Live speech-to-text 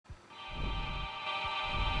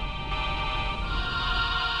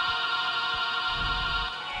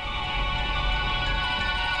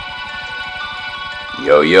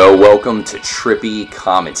Yo, welcome to Trippy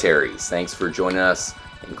Commentaries. Thanks for joining us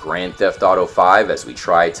in Grand Theft Auto 5 as we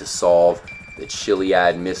try to solve the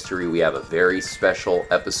Chiliad Mystery. We have a very special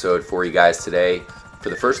episode for you guys today. For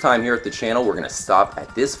the first time here at the channel, we're going to stop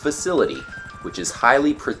at this facility, which is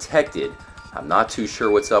highly protected. I'm not too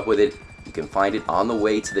sure what's up with it. You can find it on the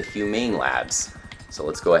way to the Humane Labs. So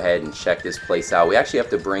let's go ahead and check this place out. We actually have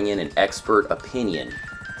to bring in an expert opinion.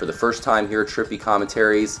 For the first time here at Trippy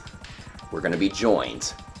Commentaries, we're going to be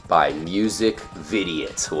joined by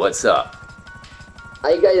Musicvidiot. What's up? How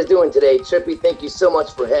you guys doing today? Trippy, thank you so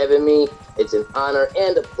much for having me. It's an honor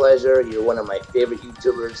and a pleasure. You're one of my favorite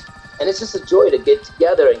YouTubers, and it's just a joy to get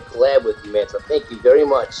together and collab with you, man. So thank you very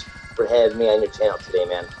much for having me on your channel today,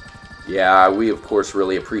 man. Yeah, we of course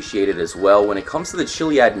really appreciate it as well. When it comes to the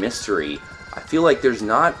Chiliad Mystery, I feel like there's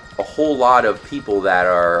not a whole lot of people that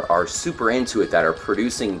are super into it, that are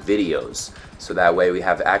producing videos. So that way we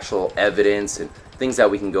have actual evidence and things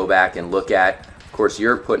that we can go back and look at. Of course,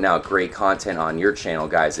 you're putting out great content on your channel,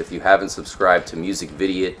 guys. If you haven't subscribed to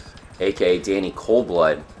Musicvidiot, aka Danny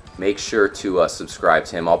Coldblood, make sure to subscribe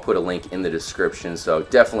to him. I'll put a link in the description, so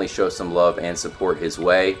definitely show some love and support his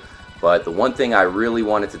way. But the one thing I really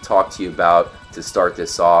wanted to talk to you about to start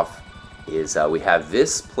this off is we have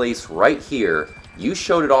this place right here. You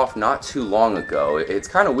showed it off not too long ago. It's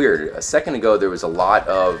kind of weird. A second ago there was a lot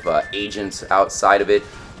of agents outside of it.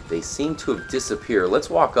 They seem to have disappeared. Let's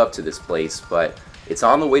walk up to this place, but it's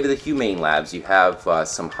on the way to the Humane Labs. You have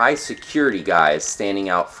some high security guys standing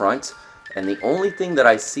out front, and the only thing that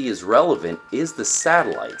I see is relevant is the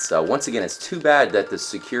satellites. Once again, it's too bad that the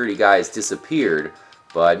security guys disappeared,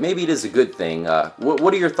 but maybe it is a good thing.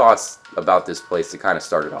 What are your thoughts about this place to kind of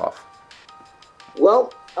start it off?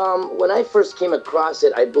 Well, when I first came across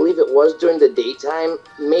it, I believe it was during the daytime.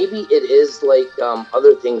 Maybe it is like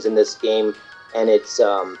other things in this game, and it's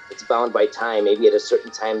bound by time. Maybe at a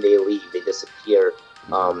certain time they leave, they disappear.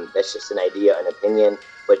 That's just an idea, an opinion.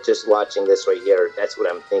 But just watching this right here, that's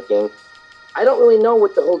what I'm thinking. I don't really know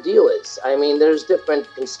what the whole deal is. I mean, there's different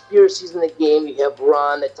conspiracies in the game. You have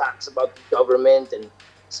Ron that talks about the government and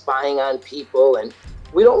spying on people, and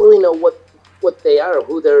we don't really know what they are, or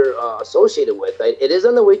who they're associated with. It is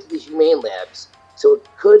on the way to the Humane Labs, so it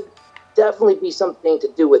could definitely be something to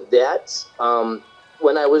do with that.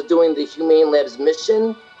 When I was doing the Humane Labs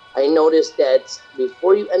mission, I noticed that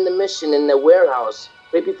before you end the mission in the warehouse,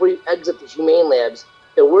 right before you exit the Humane Labs,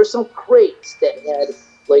 there were some crates that had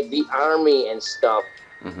like the army and stuff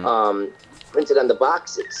printed on the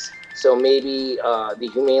boxes. So maybe the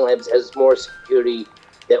Humane Labs has more security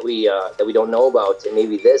that we don't know about, and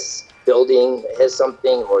maybe this building has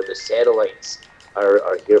something, or the satellites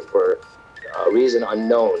are here for a reason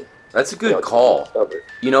unknown. That's a good call.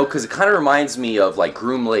 You know, because it kind of reminds me of like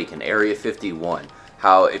Groom Lake in Area 51.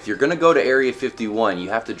 How if you're going to go to Area 51, you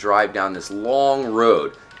have to drive down this long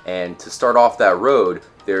road, and to start off that road,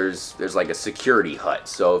 there's like a security hut.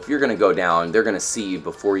 So if you're going to go down, they're going to see you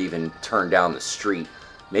before you even turn down the street.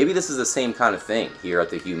 Maybe this is the same kind of thing here at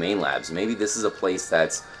the Humane Labs. Maybe this is a place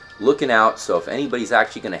that's looking out, so if anybody's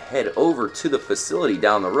actually going to head over to the facility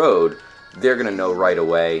down the road, they're going to know right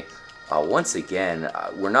away. Once again,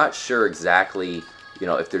 we're not sure exactly, you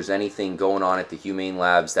know, if there's anything going on at the Humane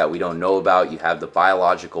Labs that we don't know about. You have the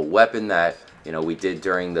biological weapon that, you know, we did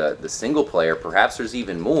during the single player. Perhaps there's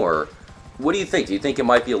even more. What do you think? Do you think it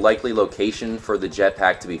might be a likely location for the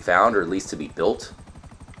jetpack to be found, or at least to be built?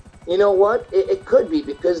 You know what? It could be,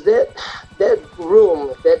 because that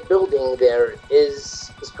room, that building there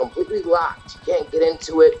is completely locked. You can't get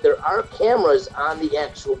into it. There are cameras on the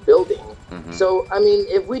actual building. So, I mean,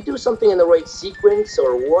 if we do something in the right sequence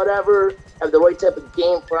or whatever, have the right type of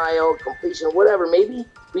game file, completion, whatever, maybe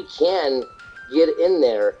we can get in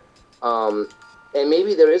there. And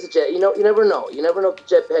maybe there is a jet. You know, you never know. You never know if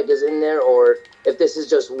the jetpack is in there, or if this is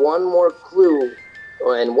just one more clue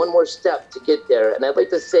and one more step to get there. And I'd like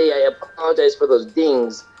to say I apologize for those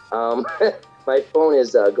dings. My phone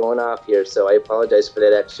is going off here, so I apologize for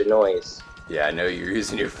that extra noise. Yeah, I know you're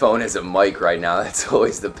using your phone as a mic right now. That's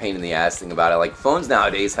always the pain in the ass thing about it. Like, phones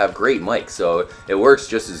nowadays have great mics, so it works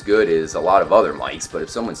just as good as a lot of other mics. But if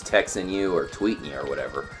someone's texting you or tweeting you or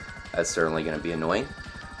whatever, that's certainly going to be annoying.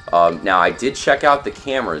 Now, I did check out the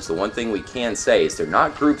cameras. The one thing we can say is they're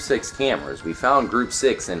not Group 6 cameras. We found Group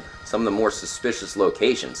 6 in some of the more suspicious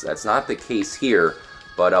locations. That's not the case here.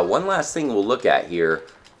 But one last thing we'll look at here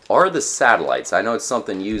are the satellites. I know it's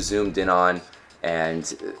something you zoomed in on,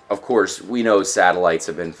 and of course we know satellites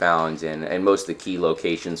have been found in most of the key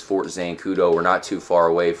locations. Fort Zancudo, we're not too far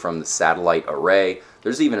away from the satellite array.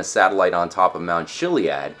 There's even a satellite on top of Mount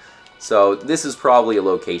Chiliad. So this is probably a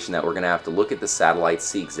location that we're going to have to look at the satellites,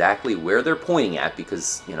 see exactly where they're pointing at,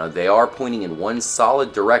 because, you know, they are pointing in one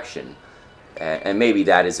solid direction. And maybe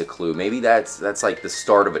that is a clue. Maybe that's like the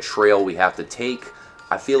start of a trail we have to take.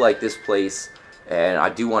 I feel like this place, and I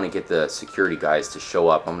do want to get the security guys to show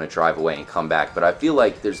up. I'm going to drive away and come back, but I feel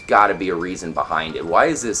like there's got to be a reason behind it. Why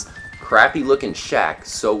is this crappy looking shack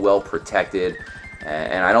so well protected?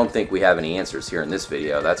 And I don't think we have any answers here in this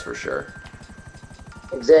video, that's for sure.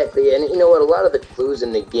 Exactly, and you know what? A lot of the clues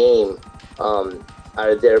in the game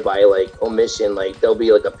are there by like omission. Like there'll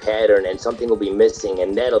be like a pattern, and something will be missing,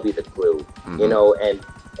 and that'll be the clue. You know,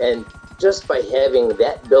 and just by having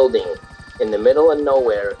that building in the middle of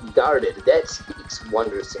nowhere guarded, that speaks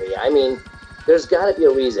wonders to me. I mean, there's got to be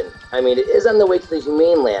a reason. I mean, it is on the way to the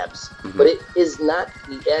Humane Labs, but it is not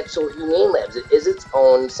the actual Humane Labs. It is its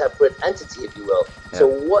own separate entity, if you will. Yeah.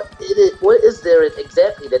 So what is there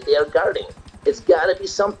exactly that they are guarding? It's got to be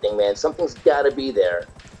something, man. Something's got to be there.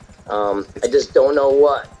 I just don't know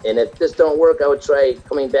what. And if this don't work, I would try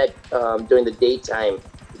coming back during the daytime,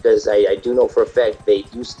 because I do know for a fact they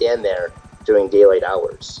do stand there during daylight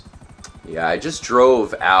hours. Yeah, I just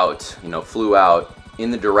drove out, you know, flew out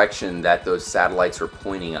in the direction that those satellites are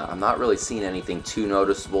pointing at. I'm not really seeing anything too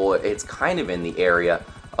noticeable. It's kind of in the area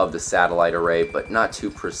of the satellite array, but not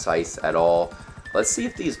too precise at all. Let's see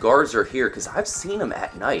if these guards are here, because I've seen them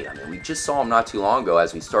at night. I mean, we just saw them not too long ago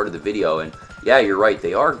as we started the video, and yeah, you're right,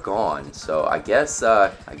 they are gone. So I guess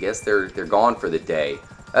they're gone for the day.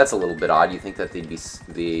 That's a little bit odd. You think that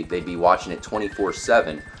they'd be watching it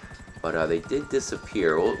 24/7, but they did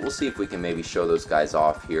disappear. We'll see if we can maybe show those guys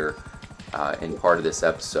off here in part of this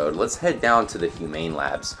episode. Let's head down to the Humane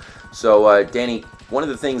Labs. So Danny, one of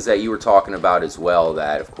the things that you were talking about as well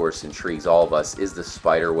that, of course, intrigues all of us is the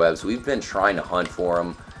spider webs. We've been trying to hunt for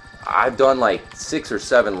them. I've done like 6 or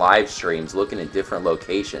 7 live streams looking at different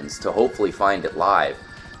locations to hopefully find it live.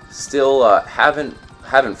 Still haven't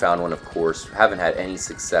found one, of course. Haven't had any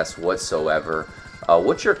success whatsoever.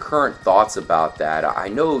 What's your current thoughts about that? I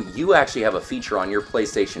know you actually have a feature on your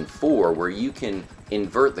PlayStation 4 where you can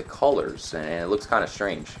invert the colors, and it looks kind of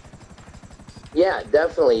strange. Yeah,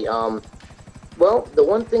 definitely. Well, the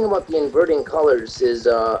one thing about the inverting colors is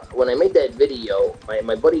when I made that video,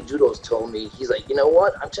 my buddy Judo's told me, he's like, you know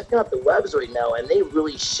what, I'm checking out the webs right now, and they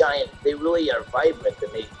really shine. They really are vibrant,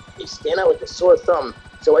 and they stand out like a sore thumb.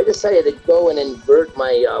 So I decided to go and invert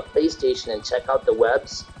my PlayStation and check out the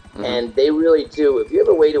webs, and they really do. If you have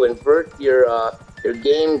a way to invert your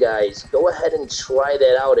game, guys, go ahead and try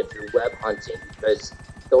that out if you're web hunting, because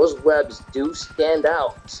those webs do stand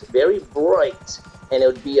out, very bright, and it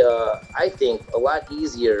would be, I think, a lot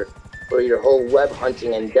easier for your whole web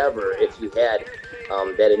hunting endeavor if you had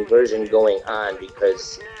that inversion going on,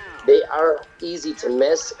 because they are easy to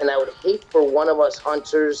miss, and I would hate for one of us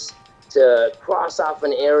hunters to cross off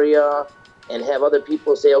an area and have other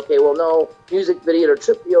people say, okay, well, no, Musicvidiot or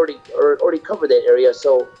Trippy already covered that area,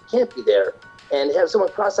 so it can't be there, and have someone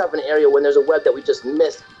cross off an area when there's a web that we just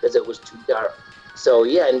missed because it was too dark. So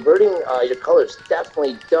yeah, inverting your colors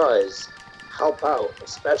definitely does help out,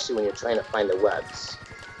 especially when you're trying to find the webs.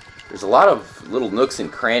 There's a lot of little nooks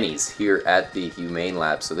and crannies here at the Humane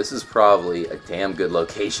Lab, so this is probably a damn good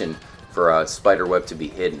location for a spider web to be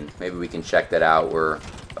hidden. Maybe we can check that out. We're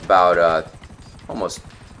about almost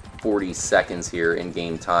 40 seconds here in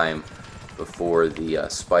game time before the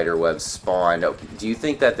spider webs spawn. Do you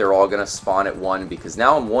think that they're all going to spawn at 1? Because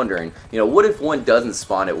now I'm wondering, you know, what if one doesn't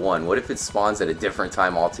spawn at 1? What if it spawns at a different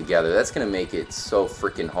time altogether? That's going to make it so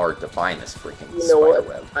freaking hard to find this freaking spider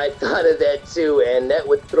web. I thought of that too, and that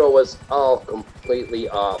would throw us all completely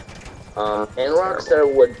off. And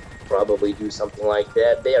Rockstar would probably do something like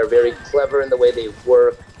that. They are very clever in the way they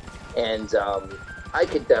work, and I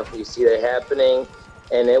could definitely see that happening.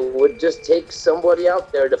 And it would just take somebody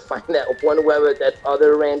out there to find that one web at that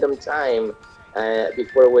other random time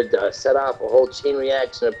before it would set off a whole chain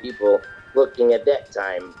reaction of people looking at that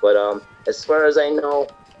time. But as far as I know,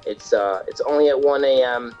 it's only at 1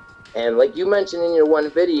 a.m. And like you mentioned in your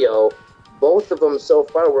one video, both of them so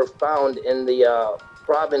far were found in the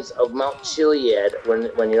province of Mount Chiliad.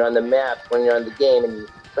 When you're on the map, when you're on the game, and you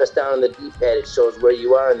press down on the D-pad, it shows where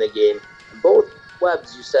you are in the game. Both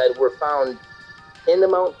webs, you said, were found in the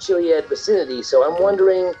Mount Chiliad vicinity, so I'm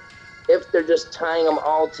wondering if they're just tying them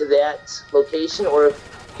all to that location, or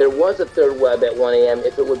if there was a third web at 1 a.m.,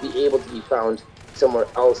 if it would be able to be found somewhere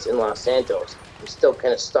else in Los Santos. I'm still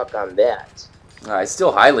kind of stuck on that. I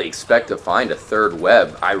still highly expect to find a third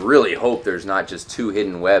web. I really hope there's not just 2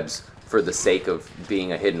 hidden webs for the sake of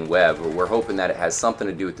being a hidden web. We're hoping that it has something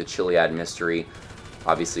to do with the Chiliad Mystery.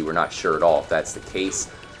 Obviously, we're not sure at all if that's the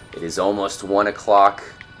case. It is almost 1 o'clock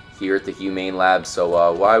here at the Humane Labs.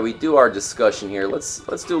 So while we do our discussion here,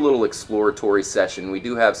 let's do a little exploratory session. We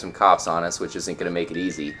do have some cops on us, which isn't going to make it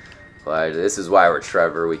easy. But this is why we're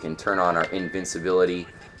Trevor. We can turn on our invincibility.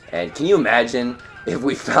 And can you imagine if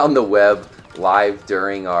we found the web live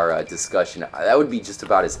during our discussion? That would be just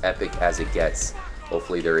about as epic as it gets.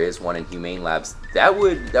 Hopefully there is one in Humane Labs. That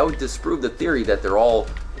would disprove the theory that they're all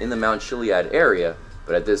in the Mount Chiliad area.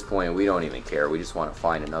 But at this point, we don't even care. We just want to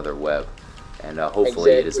find another web. And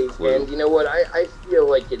hopefully it is a clue. And you know what? I feel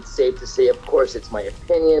like it's safe to say, of course it's my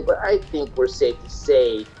opinion, but I think we're safe to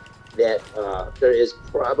say that there is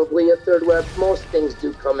probably a third web. Most things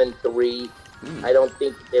do come in 3. I don't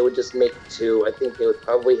think they would just make 2. I think they would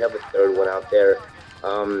probably have a third one out there.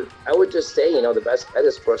 I would just say, you know, the best bet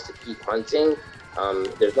is for us to keep hunting.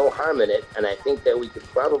 There's no harm in it, and I think that we could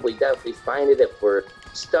probably definitely find it if we're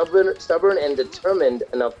stubborn and determined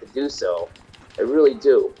enough to do so. I really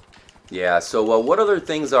do. Yeah, so what other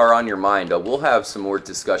things are on your mind? We'll have some more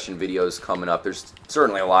discussion videos coming up. There's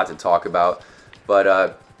certainly a lot to talk about,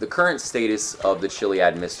 but the current status of the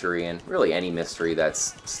Chiliad Mystery, and really any mystery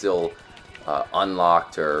that's still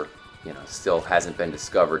unlocked or, you know, still hasn't been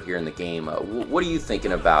discovered here in the game. What are you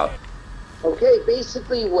thinking about? Okay,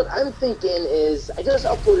 basically what I'm thinking is, I just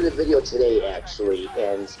uploaded a video today actually,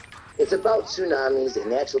 and it's about tsunamis and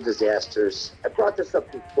natural disasters. I brought this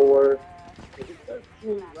up before.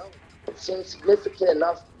 It seems significant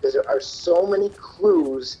enough because there are so many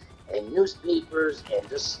clues and newspapers and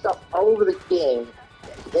just stuff all over the game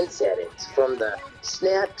that hints at it, from the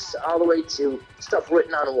snacks all the way to stuff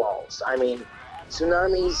written on walls. I mean,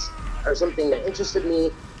 tsunamis are something that interested me.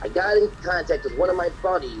 I got in contact with one of my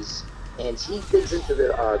buddies, and he digs into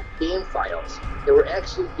the game files. There were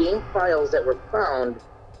actually game files that were found,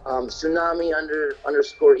 tsunami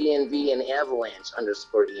underscore ENV and avalanche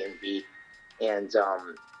underscore ENV, and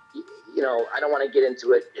you know, I don't want to get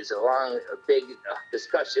into it. It's a big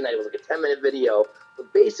discussion. It was like a 10-minute video,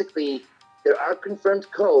 but basically there are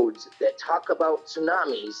confirmed codes that talk about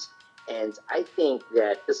tsunamis, and I think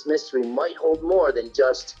that this mystery might hold more than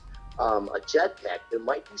just a jetpack. There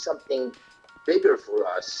might be something bigger for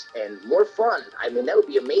us and more fun. I mean, that would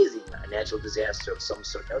be amazing, a natural disaster of some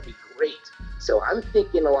sort. That would be great. So I'm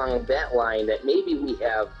thinking along that line that maybe we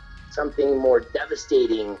have something more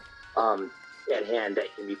devastating at hand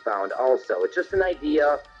that can be found also. It's just an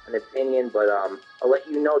idea, an opinion, but I'll let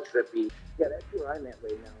you know, Trippy. Yeah, that's where I'm at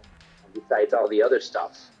right now, besides all the other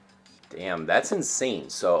stuff. Damn, that's insane.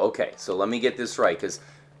 So, okay, so let me get this right, because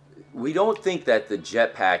we don't think that the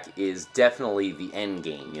jetpack is definitely the end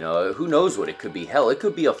game. You know, who knows what it could be? Hell, it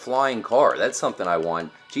could be a flying car. That's something I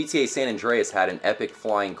want. GTA San Andreas had an epic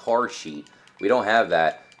flying car sheet. We don't have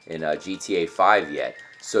that in GTA 5 yet.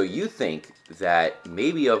 So you think that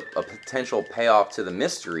maybe a potential payoff to the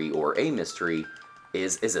mystery, or a mystery,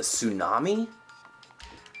 is a tsunami?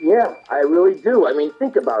 Yeah, I really do. I mean,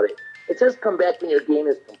 think about it. It says come back when your game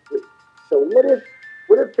is complete. So what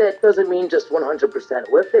if that doesn't mean just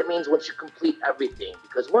 100%? What if that means once you complete everything?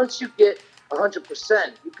 Because once you get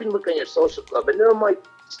 100%, you can look on your social club, and there might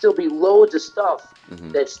still be loads of stuff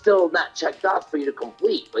that's still not checked off for you to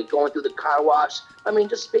complete, like going through the car wash. I mean,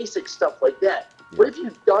 just basic stuff like that. Yeah. What if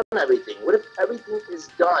you've done everything? What if everything is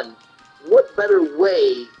done? What better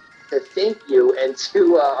way to thank you and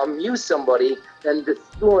to amuse somebody than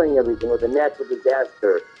destroying everything with a natural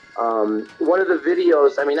disaster? One of the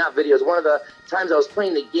videos, I mean, not videos, one of the times I was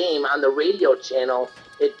playing the game on the radio channel,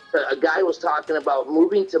 a guy was talking about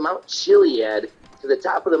moving to Mount Chiliad, to the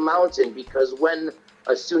top of the mountain, because when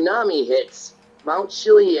a tsunami hits, Mount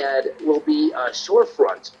Chiliad will be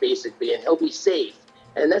shorefront, basically, and he'll be safe.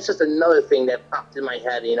 And that's just another thing that popped in my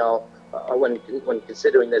head, you know, when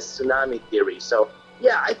considering this tsunami theory. So,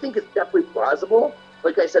 yeah, I think it's definitely plausible.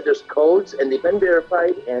 Like I said, there's codes, and they've been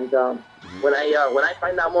verified, and when I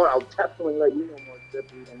find out more, I'll definitely let you know more,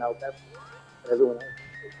 Trippy, and I'll definitely let everyone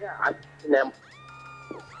else.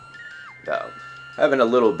 Yeah, having a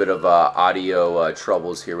little bit of audio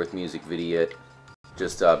troubles here with Musicvidiot.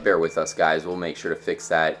 Just bear with us, guys. We'll make sure to fix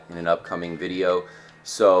that in an upcoming video.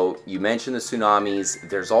 So you mentioned the tsunamis.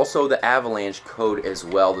 There's also the avalanche code as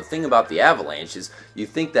well. The thing about the avalanche is you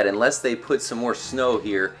think that unless they put some more snow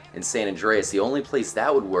here in San Andreas, the only place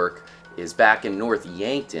that would work is back in North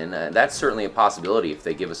Yankton. That's certainly a possibility if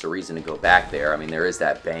they give us a reason to go back there. I mean, there is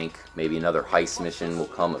that bank. Maybe another heist mission will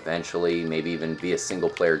come eventually. Maybe even be a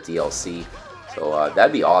single-player DLC. So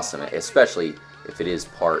that'd be awesome, especially if it is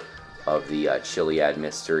part of the Chiliad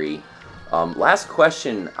Mystery. Last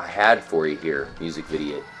question I had for you here,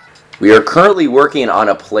 Musicvidiot. We are currently working on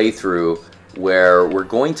a playthrough where we're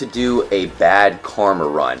going to do a bad karma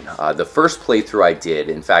run. The first playthrough I did,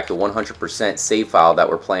 in fact the 100% save file that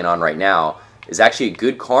we're playing on right now, is actually a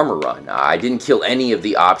good karma run. I didn't kill any of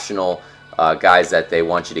the optional guys that they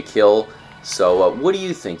want you to kill. So what do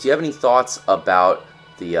you think? Do you have any thoughts about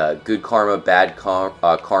the good karma, bad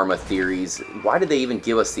karma theories? Why did they even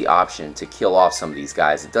give us the option to kill off some of these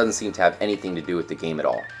guys? It doesn't seem to have anything to do with the game at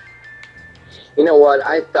all. You know what?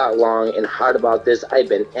 I thought long and hard about this. I've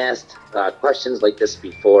been asked questions like this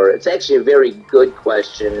before. It's actually a very good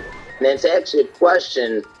question. And it's actually a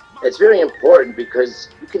question that's very important because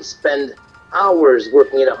you can spend hours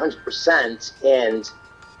working at 100% and,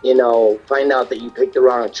 you know, find out that you picked the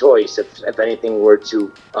wrong choice if anything were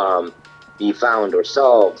to be found or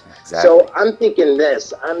solved. Exactly. So I'm thinking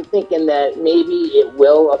this. I'm thinking that maybe it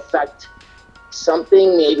will affect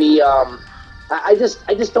something. Maybe I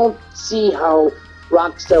just don't see how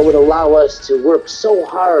Rockstar would allow us to work so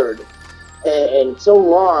hard and so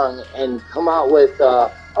long and come out with,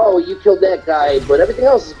 oh, you killed that guy, but everything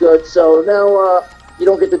else is good, so now you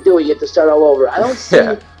don't get to do it. You have to start all over. I don't see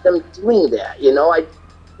them doing that. You know,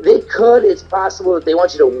 they could. It's possible that they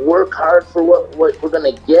want you to work hard for what we're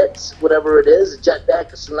going to get, whatever it is, a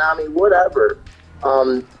jetpack, a tsunami, whatever.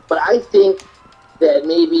 But I think that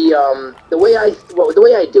maybe the way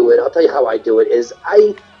I do it, I'll tell you how I do it, is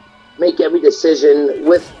I make every decision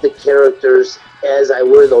with the characters as I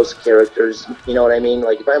were those characters. You know what I mean?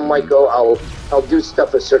 Like if I'm Michael, I'll do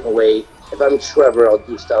stuff a certain way. If I'm Trevor, I'll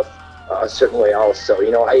do stuff a certain way also.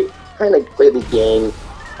 You know, I kind of play the game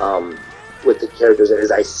with the characters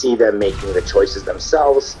as I see them making the choices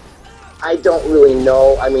themselves. I don't really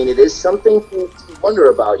know. I mean, it is something to wonder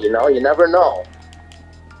about, you know? You never know.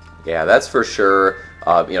 Yeah, that's for sure.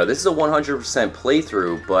 You know, this is a 100%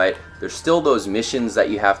 playthrough, but there's still those missions that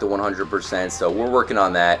you have to 100%, so we're working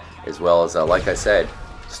on that, as well as, like I said,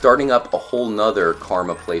 starting up a whole nother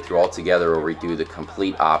karma playthrough altogether where we do the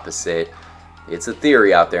complete opposite. It's a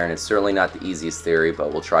theory out there, and it's certainly not the easiest theory,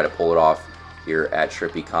 but we'll try to pull it off here at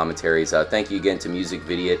Trippy Commentaries. Thank you again to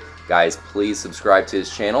Musicvidiot. Guys, please subscribe to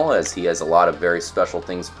his channel, as he has a lot of very special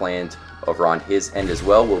things planned over on his end as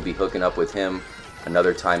well. We'll be hooking up with him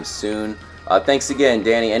another time soon. Thanks again,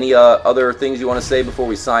 Danny. Any other things you want to say before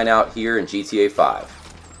we sign out here in GTA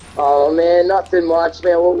 5? Oh man, nothing much,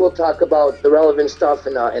 man. We'll talk about the relevant stuff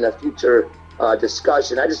in a future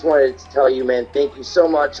discussion. I just wanted to tell you, man, thank you so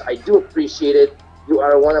much. I do appreciate it. You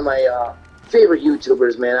are one of my favorite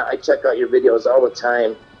YouTubers, man. I check out your videos all the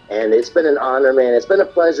time, and it's been an honor, man. It's been a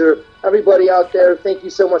pleasure. Everybody out there, thank you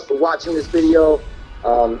so much for watching this video.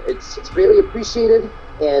 It's really appreciated,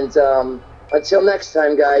 and until next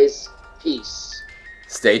time, guys, peace.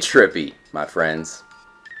 Stay trippy, my friends.